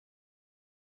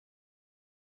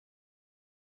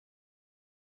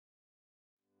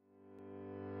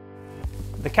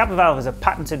The Capavalve is a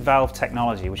patented valve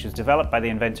technology which was developed by the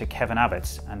inventor Kevin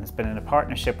Abbott and has been in a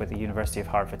partnership with the University of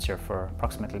Hertfordshire for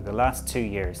approximately the last 2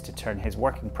 years to turn his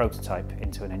working prototype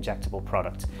into an injectable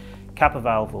product.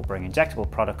 Capavalve will bring injectable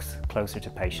products closer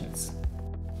to patients.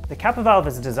 The Capavalve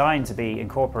is designed to be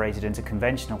incorporated into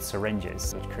conventional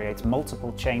syringes, which creates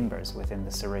multiple chambers within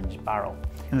the syringe barrel.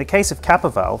 In the case of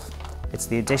Capavalve, it's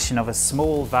the addition of a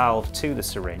small valve to the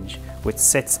syringe which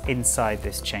sits inside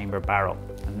this chamber barrel,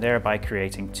 and thereby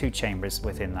creating 2 chambers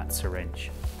within that syringe.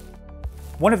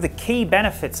 One of the key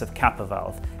benefits of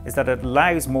Capavalve is that it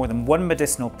allows more than one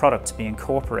medicinal product to be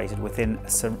incorporated within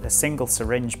a single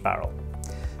syringe barrel.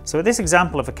 So in this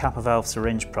example of a Capavalve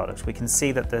syringe product, we can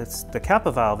see that the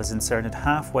Capavalve is inserted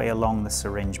halfway along the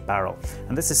syringe barrel,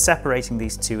 and this is separating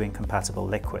these 2 incompatible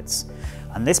liquids.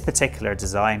 On this particular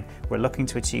design, we're looking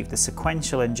to achieve the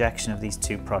sequential injection of these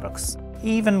 2 products.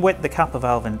 Even with the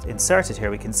Capavalve inserted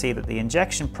here, we can see that the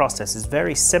injection process is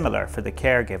very similar for the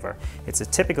caregiver. It's a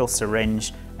typical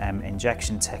syringe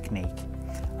injection technique.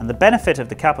 And the benefit of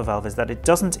the Capavalve is that it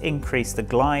doesn't increase the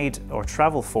glide or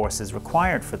travel forces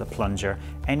required for the plunger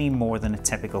any more than a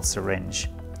typical syringe.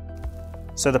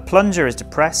 So the plunger is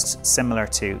depressed similar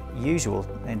to usual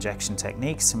injection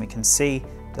techniques, and we can see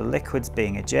the liquids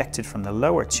being ejected from the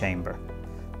lower chamber.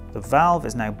 The valve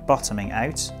is now bottoming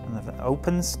out and it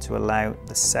opens to allow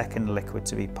the second liquid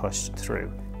to be pushed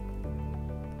through.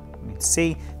 We can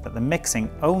see that the mixing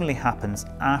only happens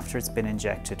after it's been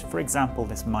injected. For example,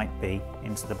 this might be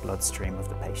into the bloodstream of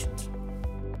the patient.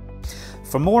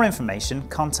 For more information,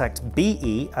 contact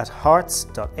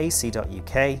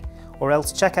be@hearts.ac.uk or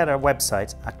else check out our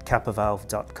website at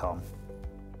capavalve.com.